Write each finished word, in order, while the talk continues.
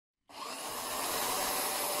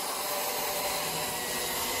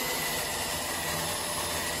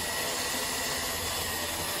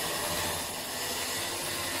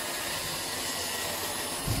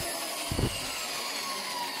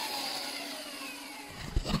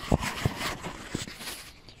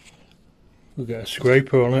we'll get a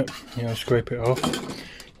scraper on it, you know, scrape it off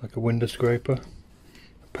like a window scraper,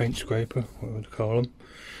 a paint scraper, what would you call them,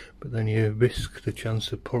 but then you risk the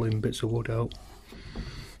chance of pulling bits of wood out.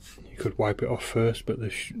 You could wipe it off first, but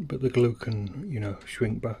the glue can, you know,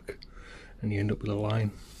 shrink back and you end up with a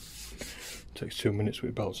line. It takes 2 minutes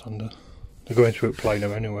with a belt sander. They're going through it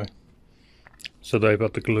plainer anyway, so they've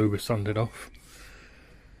had the glue sanded off.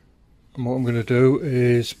 And what I'm going to do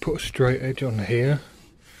is put a straight edge on here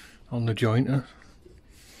on the jointer.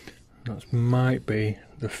 That might be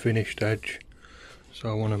the finished edge, so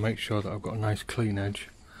I want to make sure that I've got a nice clean edge.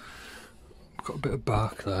 I've got a bit of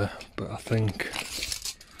bark there, but I think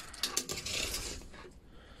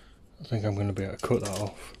I'm going to be able to cut that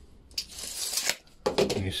off.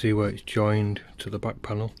 And you see where it's joined to the back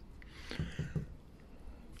panel?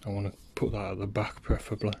 I want to put that at the back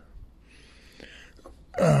preferably.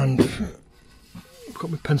 And I've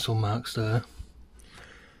got my pencil marks there,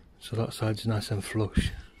 so that side's nice and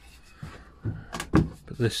flush,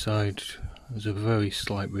 but this side there's a very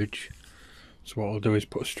slight ridge, so what I'll do is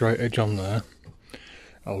put a straight edge on there.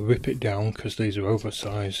 I'll rip it down because these are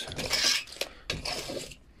oversized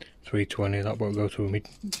 320, that won't go through my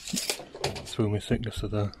thickness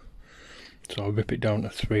of there, so I'll rip it down to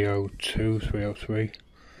 302, 303,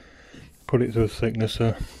 put it through the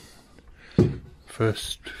thicknesser.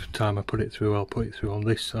 First time I put it through, I'll put it through on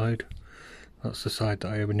this side. That's the side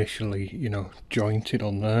that I initially, you know, jointed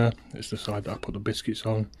on there. It's the side that I put the biscuits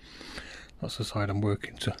on. That's the side I'm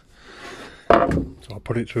working to. So I'll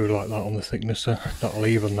put it through like that on the thicknesser. That'll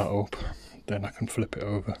even that up. Then I can flip it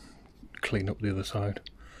over, clean up the other side.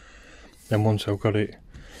 Then once I've got it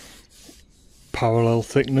parallel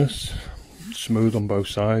thickness, smooth on both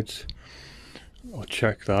sides, I'll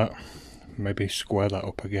check that. Maybe square that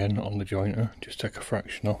up again on the jointer, just take a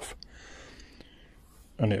fraction off,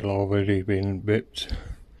 and it'll already been ripped.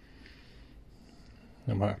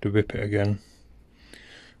 I might have to rip it again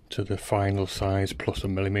to the final size plus a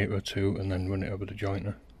millimetre or two, and then run it over the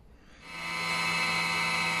jointer.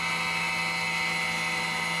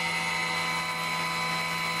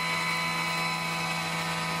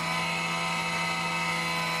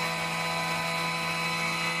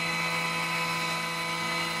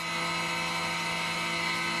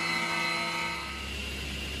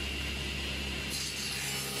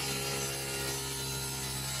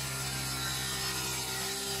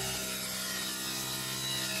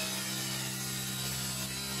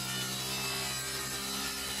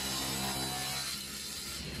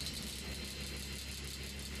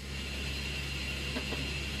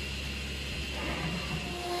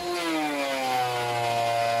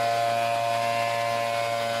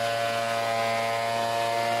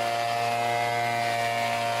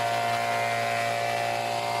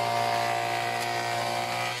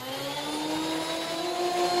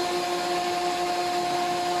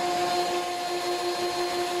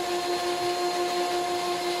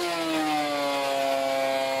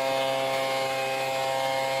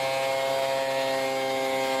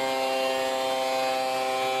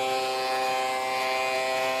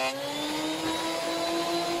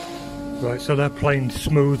 Right, so they're playing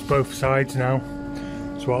smooth both sides now.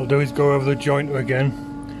 So what I'll do is go over the jointer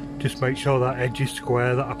again, just make sure that edge is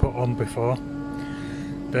square that I put on before.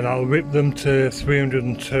 Then I'll rip them to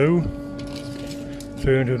 302,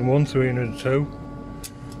 301, 302.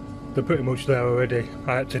 They're pretty much there already.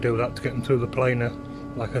 I had to do that to get them through the planer,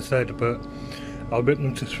 like I said, but I'll rip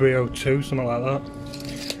them to 302, something like that.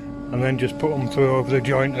 And then just put them through over the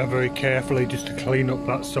jointer very carefully just to clean up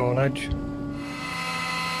that sawn edge.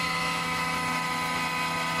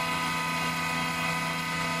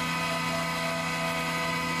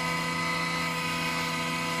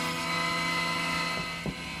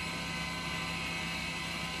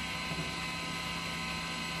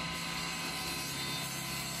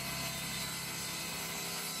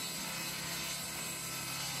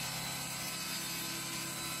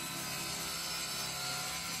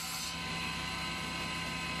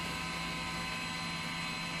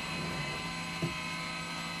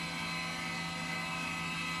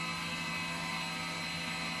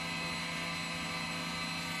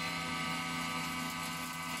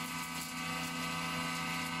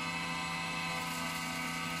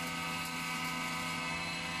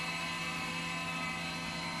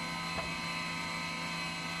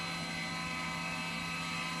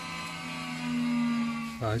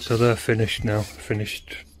 Right, so they're finished now,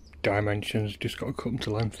 finished dimensions, just got to cut them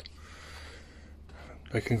to length.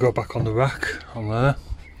 They can go back on the rack on there.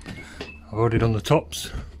 I've already done the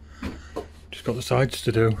tops, just got the sides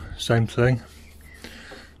to do, same thing.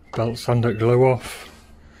 Belt sander glue off,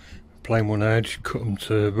 plane one edge, cut them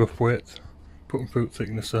to rough width, put them through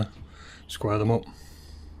thicknesser, square them up.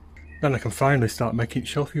 Then I can finally start making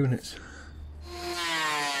shelf units.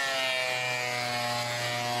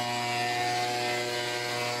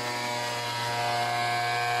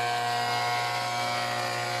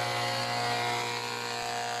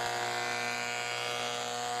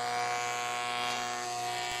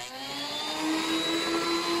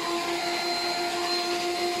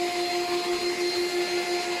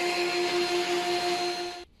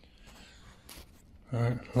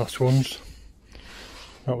 Alright, last ones.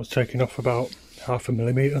 That was taking off about 0.5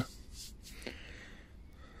 millimetre.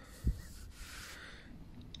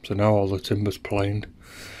 So now all the timber's planed.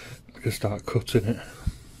 We can start cutting it.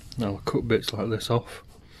 Now I'll cut bits like this off.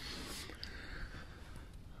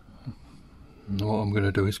 And what I'm going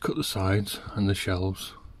to do is cut the sides and the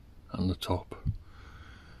shelves and the top.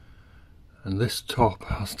 And this top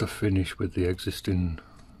has to finish with the existing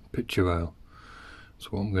picture rail.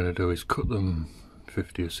 So what I'm going to do is cut them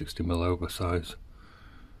 50 or 60 mil over size.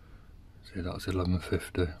 See, that's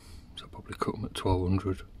 1150, so I'll probably cut them at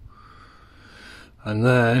 1200. And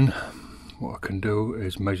then what I can do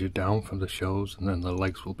is measure down from the shelves, and then the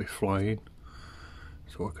legs will be flying.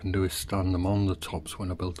 So what I can do is stand them on the tops when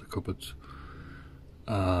I build the cupboards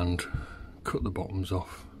and cut the bottoms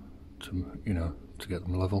off to, you know, to get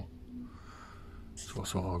them level. So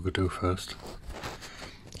that's what I'll go do first.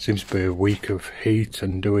 Seems to be a week of heat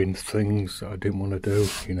and doing things that I didn't want to do,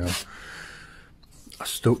 you know. I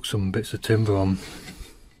stuck some bits of timber on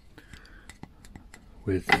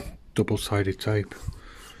with double-sided tape.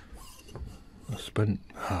 I spent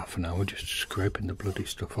half an hour just scraping the bloody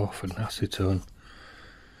stuff off and acetone.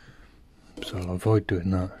 So I'll avoid doing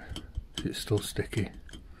that. It's still sticky.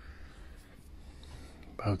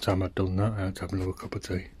 By the time I'd done that, I had to have another cup of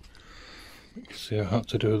tea. You can see I had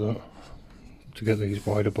to do that to get these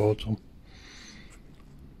wider boards on.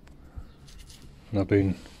 And I've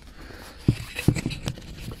been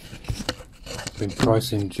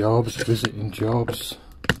pricing jobs, visiting jobs.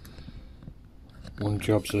 One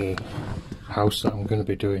job's a house that I'm going to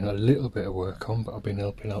be doing a little bit of work on, but I've been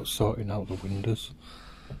helping out sorting out the windows.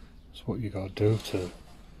 That's what you got to do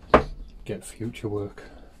to get future work.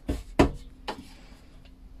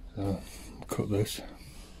 So cut this.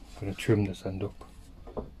 I'm going to trim this end up.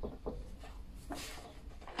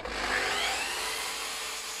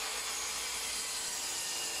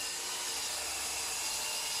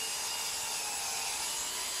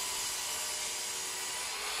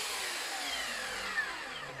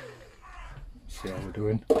 See how we're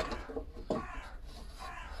doing.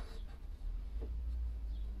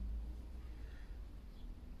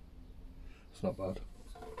 It's not bad.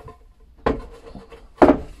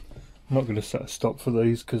 I'm not going to set a stop for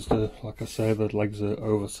these because, like I say, the legs are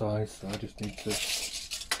oversized, so I just need to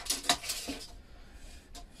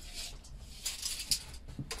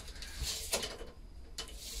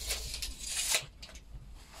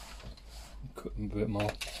cut them a bit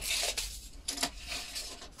more.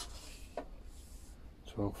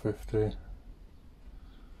 1250.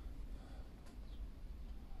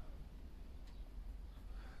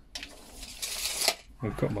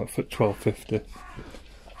 We've got my foot 1250.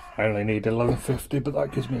 I only need 1150, but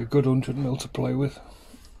that gives me a good 100 mil to play with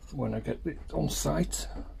when I get it on site.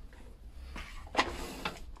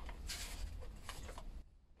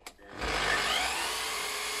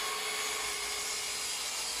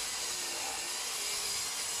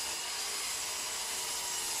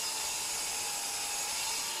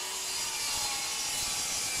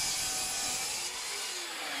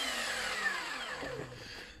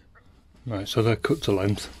 Right, so they're cut to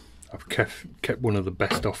length. I've kept one of the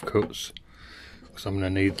best off cuts because I'm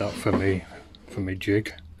going to need that for me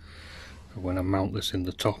jig when I mount this in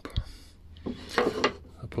the top.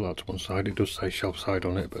 I'll put that to one side. It does say shelf side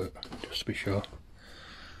on it, but just to be sure.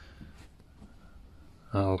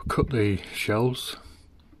 I'll cut the shelves.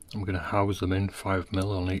 I'm going to house them in 5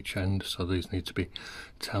 mil on each end, so these need to be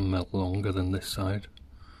 10 mil longer than this side.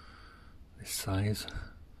 This size,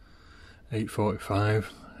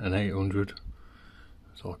 845 and 800.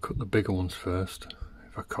 So I'll cut the bigger ones first.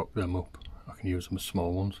 If I cock them up, I can use them as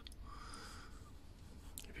small ones.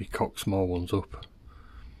 If you cock small ones up,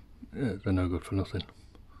 they're no good for nothing.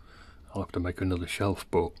 I'll have to make another shelf,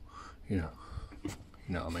 but you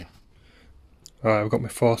know what I mean. Alright, I've got my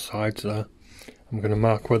 4 sides there. I'm going to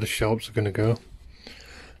mark where the shelves are going to go.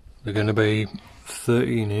 They're going to be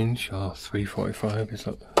 13 inch or 345. Is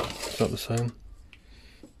that the same?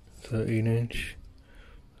 13 inch,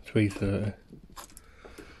 330.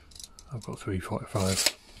 I've got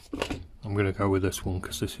 345. I'm going to go with this one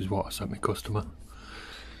because this is what I sent my customer.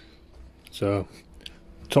 So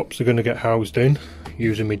tops are going to get housed in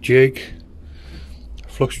using my jig,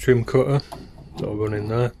 flush trim cutter that'll run in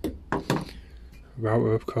there,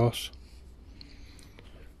 router of course,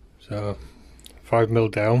 so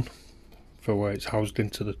 5mm down for where it's housed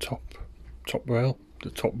into the top rail,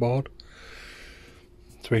 the top board,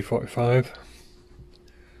 345.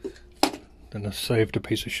 Then I saved a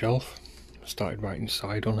piece of shelf, started writing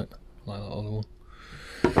side on it like that other one.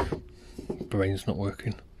 Brain's not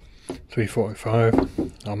working.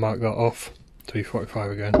 345, I'll mark that off.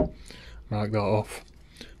 345 again, mark that off,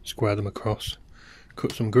 square them across,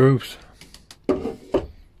 cut some grooves. And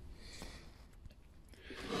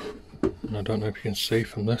I don't know if you can see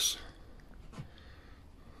from this,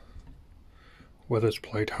 weather's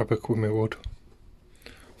played havoc with my wood.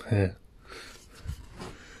 Here,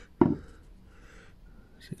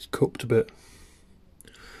 it's cupped a bit.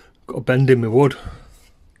 Got a bend in my wood.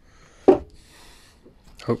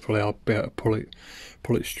 Hopefully I'll be able to pull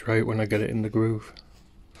it straight when I get it in the groove.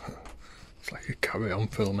 It's like a carry-on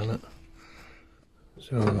film, innit?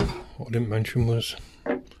 So what I didn't mention was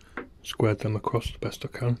squared them across the best I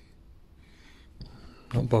can.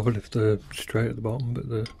 Not bothered if they're straight at the bottom, but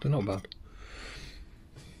they're not bad.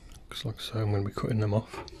 Because like I say, I'm going to be cutting them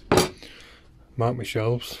off. Mark my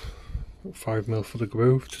shelves. 5mm for the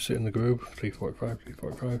groove, to sit in the groove. 345,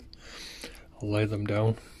 345. I'll lay them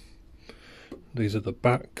down. These are the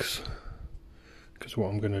backs, because what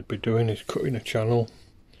I'm going to be doing is cutting a channel,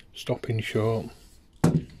 stopping short,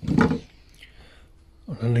 and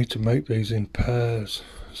I need to make these in pairs.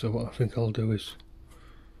 So what I think I'll do is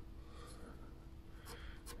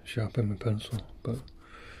sharpen my pencil, but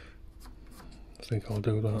I think I'll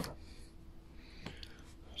do that.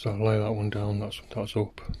 So I'll lay that one down, that's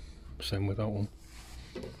up, same with that one.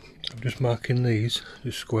 I'm just marking these,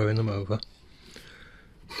 just squaring them over.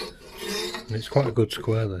 And it's quite a good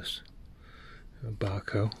square, this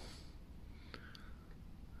Barco.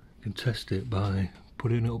 You can test it by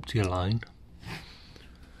putting it up to your line,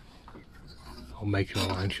 or making a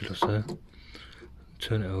line should I say,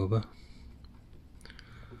 turn it over.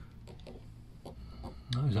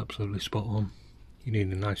 That is absolutely spot on. You need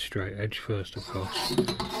a nice straight edge first, of course.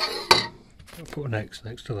 I'll put an X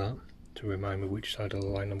next to that to remind me which side of the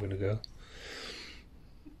line I'm going to go.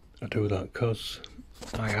 I do that because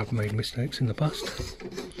I have made mistakes in the past.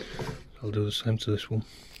 I'll do the same to this one.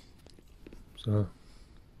 So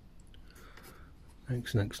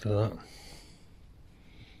X next to that,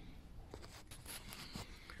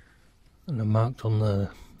 and I marked on the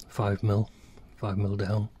 5mm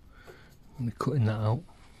down, and we're cutting that out.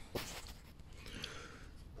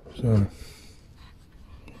 So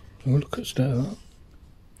look at state of that.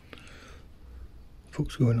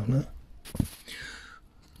 What's going on there?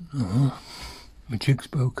 Oh, my jig's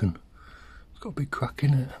broken. It's got a big crack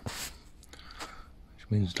in it, which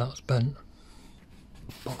means that's bent.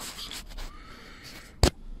 Bollocks.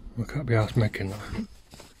 I can't be arsed making that.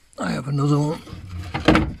 I have another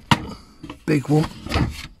one. Big one.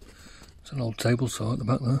 It's an old table saw at the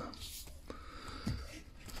back there.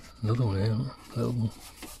 Another one here, little one.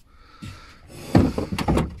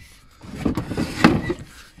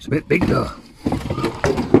 It's a bit big though.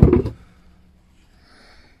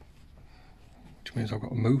 Which means I've got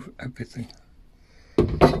to move everything.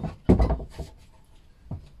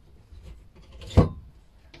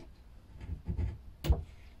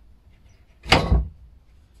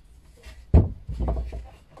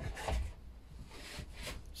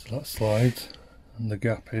 So that slides, and the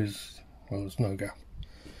gap is, well, there's no gap.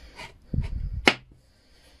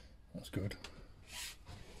 That's good.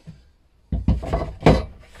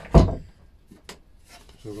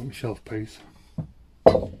 So I've got my shelf piece.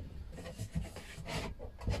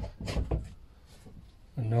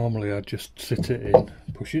 And normally I'd just sit it in,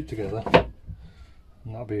 push it together,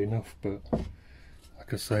 and that'd be enough, but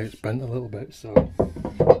like I say, it's bent a little bit, so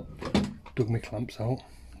dug my clamps out.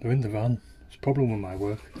 They're in the van. It's a problem with my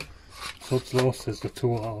work. Sod's Law says the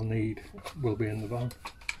tool I'll need will be in the van.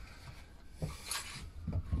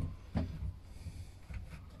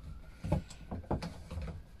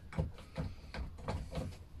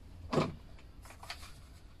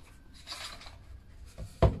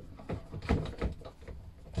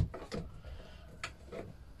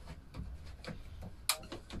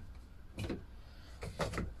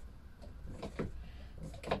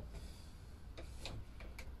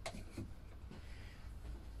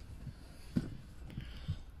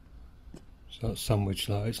 So that's sandwiched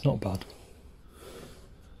that, it's not bad.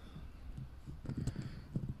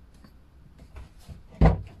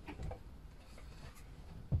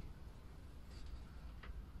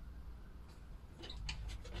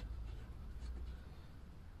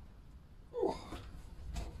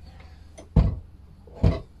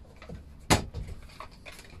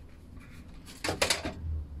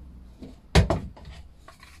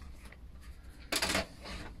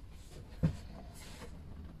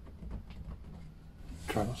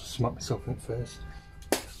 smack myself in the face.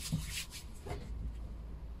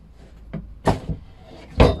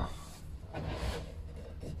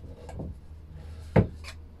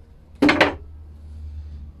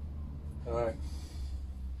 Right.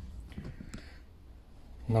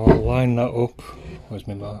 Now I'll line that up. Where's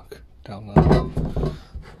my mark? Down there.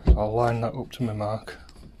 I'll line that up to my mark.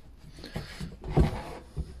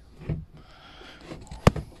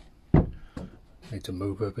 Need to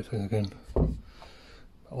move everything again.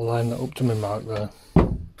 I'll line that up to my mark there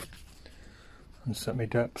and set my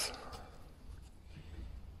depth.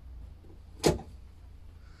 I've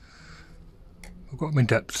got my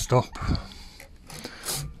depth stop.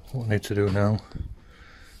 What I need to do now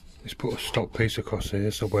is put a stop piece across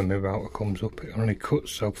here so when my router comes up it only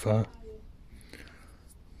cuts so far,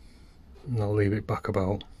 and I'll leave it back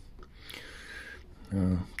about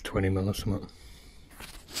 20mm or something.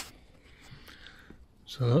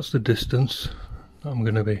 So that's the distance that I'm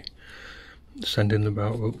going to be sending the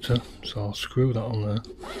router up to, so I'll screw that on there.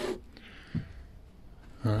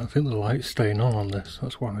 I think the light's staying on this,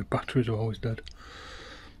 that's why my batteries are always dead.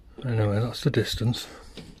 Anyway, that's the distance.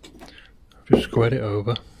 I've just squared it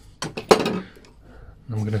over. I'm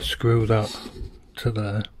going to screw that to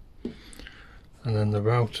there, and then the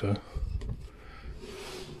router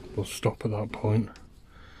will stop at that point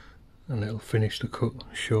and it'll finish the cut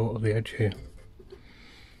short of the edge here.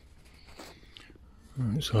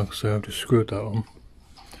 Right, so like I say, I've just screwed that on,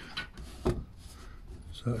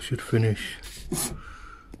 so that should finish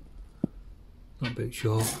that bit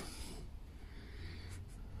short.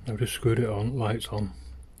 I've just screwed it on, lights on,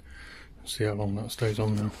 see how long that stays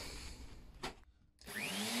on now.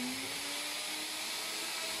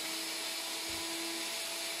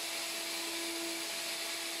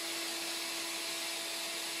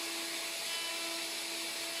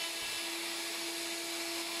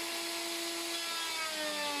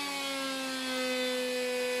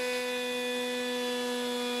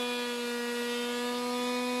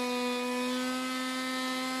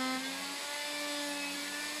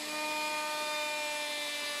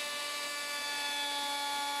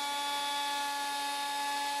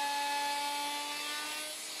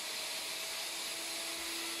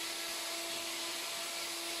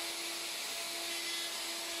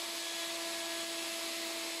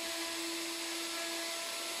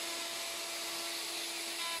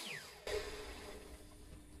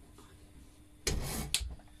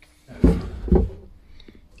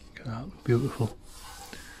 Beautiful.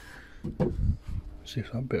 See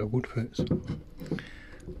if that bit of wood fits.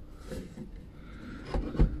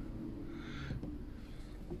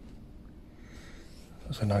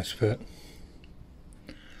 That's a nice fit.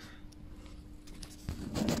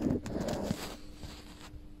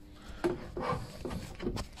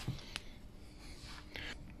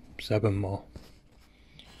 Seven more.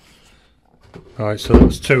 Alright, so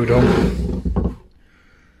that's two done.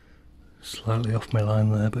 Slightly off my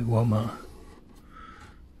line there, but it won't matter.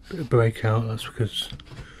 Bit of breakout, that's because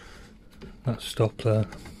that stop there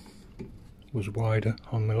was wider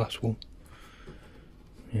on my last one.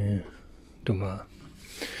 Yeah, don't matter.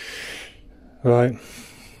 Right,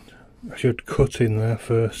 I should cut in there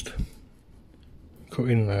first. Cut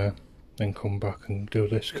in there, then come back and do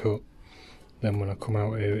this cut. Then when I come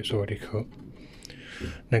out here it's already cut.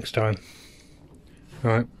 Next time.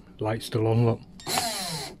 Right, light's still on, look.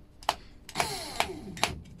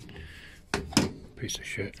 Piece of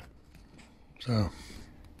shit. So,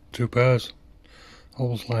 two pairs,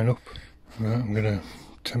 holes line up. Right, I'm going to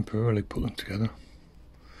temporarily put them together.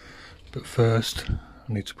 But first,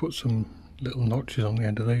 I need to put some little notches on the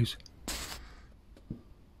end of these.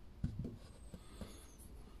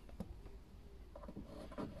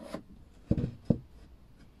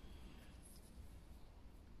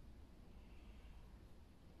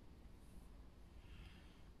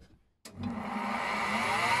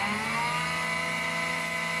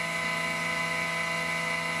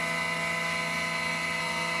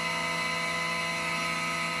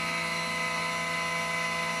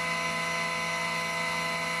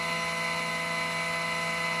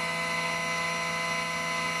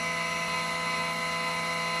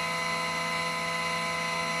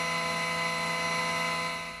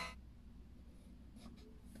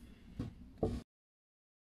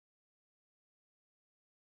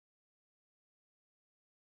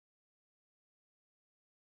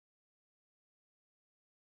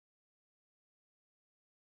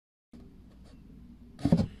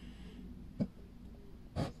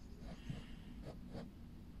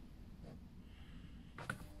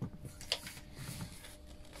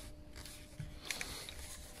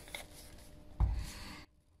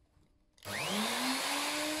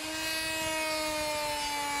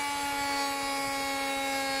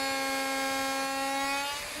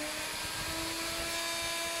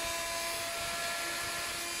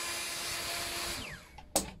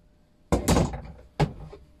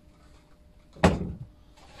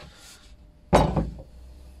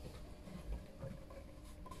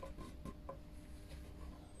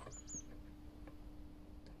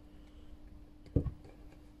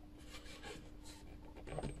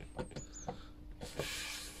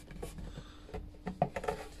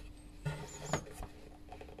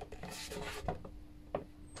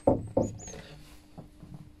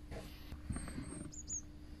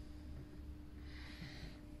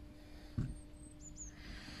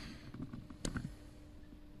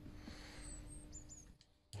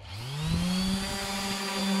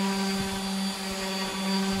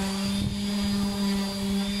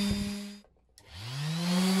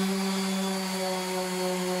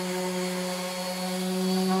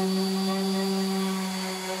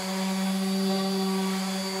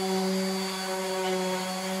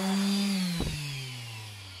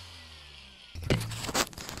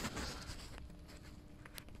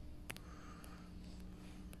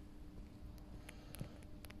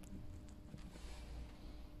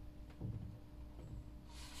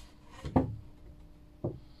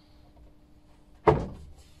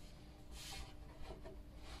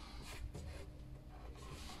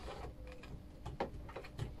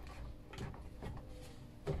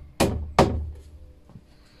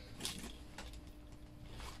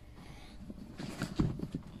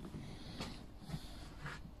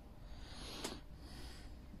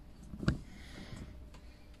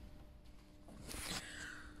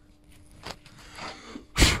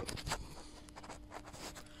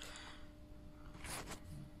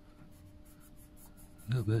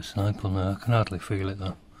 little bit of snipe on there, I can hardly feel it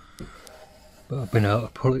though. But I've been able to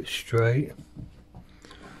pull it straight.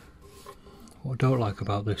 What I don't like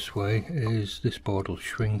about this way is this board will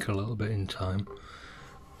shrink a little bit in time.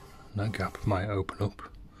 That gap might open up.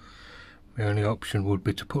 My only option would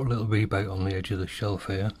be to put a little rebate on the edge of the shelf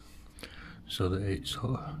here, so that it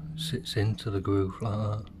sort of sits into the groove like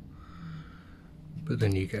that. But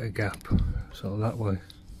then you get a gap, so that way.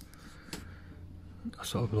 I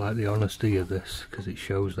sort of like the honesty of this, because it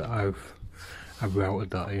shows that I've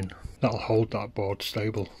routed that in. That'll hold that board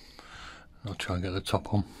stable. I'll try and get the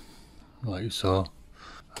top on. Like you saw,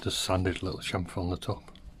 I just sanded a little chamfer on the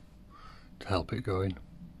top to help it go in.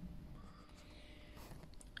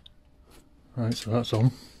 Right, so that's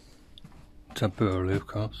on. Temporarily, of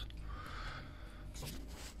course.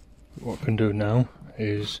 What I can do now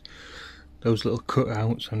is those little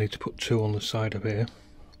cutouts, I need to put 2 on the side of here,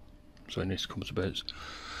 so it needs to come to bits.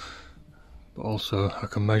 But also I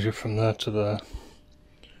can measure from there to there,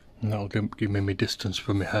 and that'll give me my distance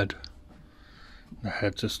from my head. The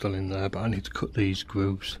heads are still in there, but I need to cut these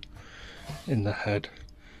grooves in the head,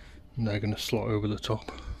 and they're going to slot over the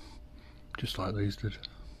top, just like these did.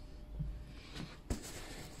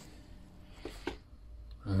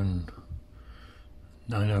 And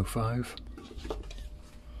 905.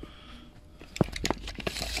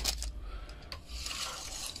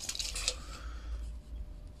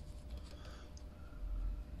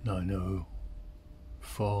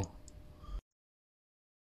 .904.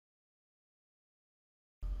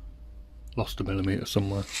 Lost a millimetre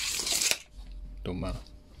somewhere. Don't matter.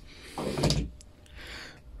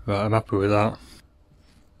 Right, I'm happy with that.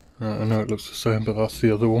 Right, I know it looks the same, but that's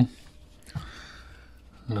the other one.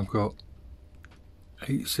 And I've got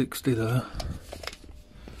 860 there.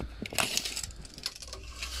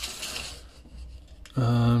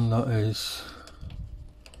 And that is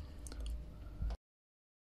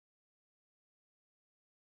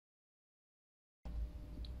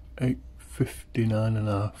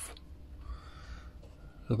 859.5.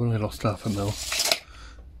 I've only lost half a mil.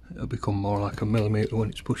 It'll become more like a millimetre when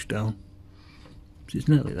it's pushed down. So it's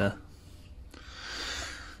nearly there.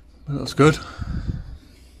 But that's good.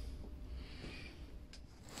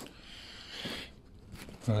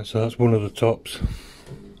 Right, so that's one of the tops.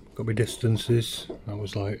 Got my distances. That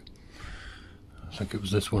was like, I think it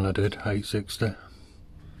was this one I did, 860.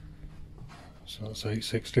 So that's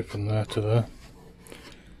 860 from there to there.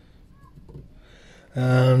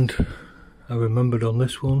 And I remembered on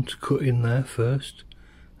this one to cut in there first,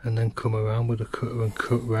 and then come around with a cutter and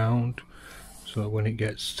cut round, so that when it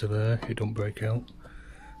gets to there it don't break out.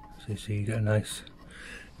 So you see you get a nice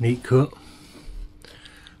neat cut.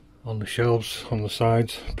 On the shelves, on the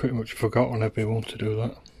sides, pretty much forgot on everyone to do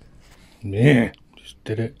that. Yeah, just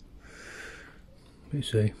did it. You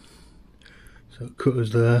see, so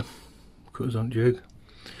cutters there, cutters on jig,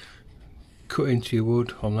 cut into your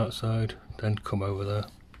wood on that side, then come over there.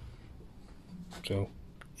 So,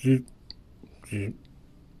 zoop, zoop.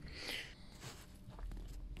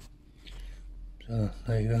 So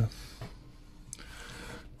there you go.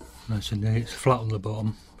 Nice and neat. It's flat on the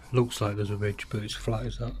bottom. Looks like there's a ridge, but it's flat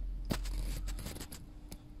as that.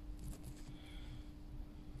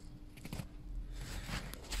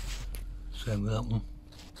 Same with that one.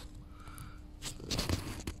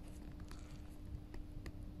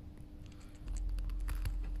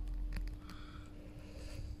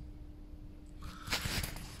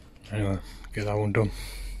 Anyway, get that one done.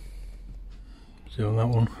 See on that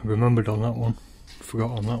one, remembered on that one,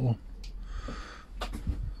 forgot on that one.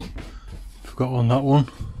 Forgot on that one,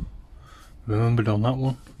 remembered on that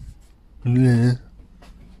one. Yeah.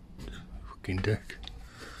 Fucking dick.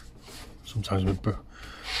 Sometimes we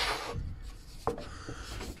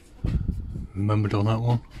remembered on that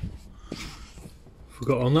one,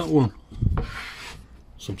 forgot on that one.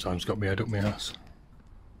 Sometimes got my head up my ass.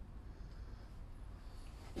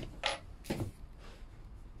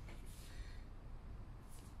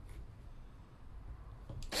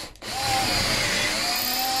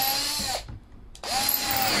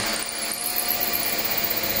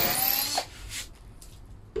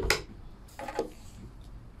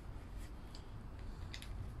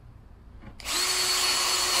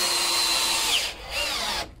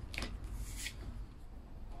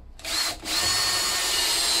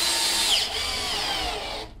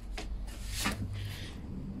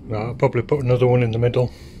 Right, I'll probably put another one in the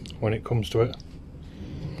middle when it comes to it.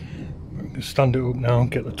 I'm going to stand it up now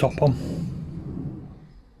and get the top on.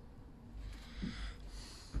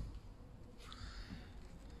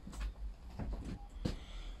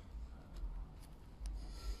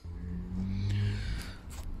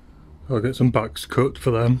 I'll get some backs cut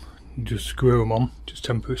for them, just screw them on, just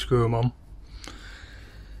temporarily screw them on.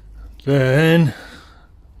 Then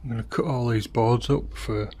I'm going to cut all these boards up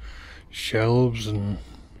for shelves, and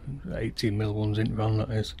 18mm ones in van, that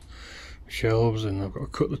is, shelves, and I've got to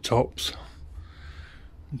cut the tops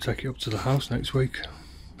and take it up to the house next week,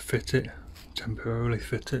 fit it, temporarily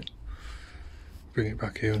fit it, bring it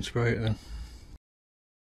back here and spray it then.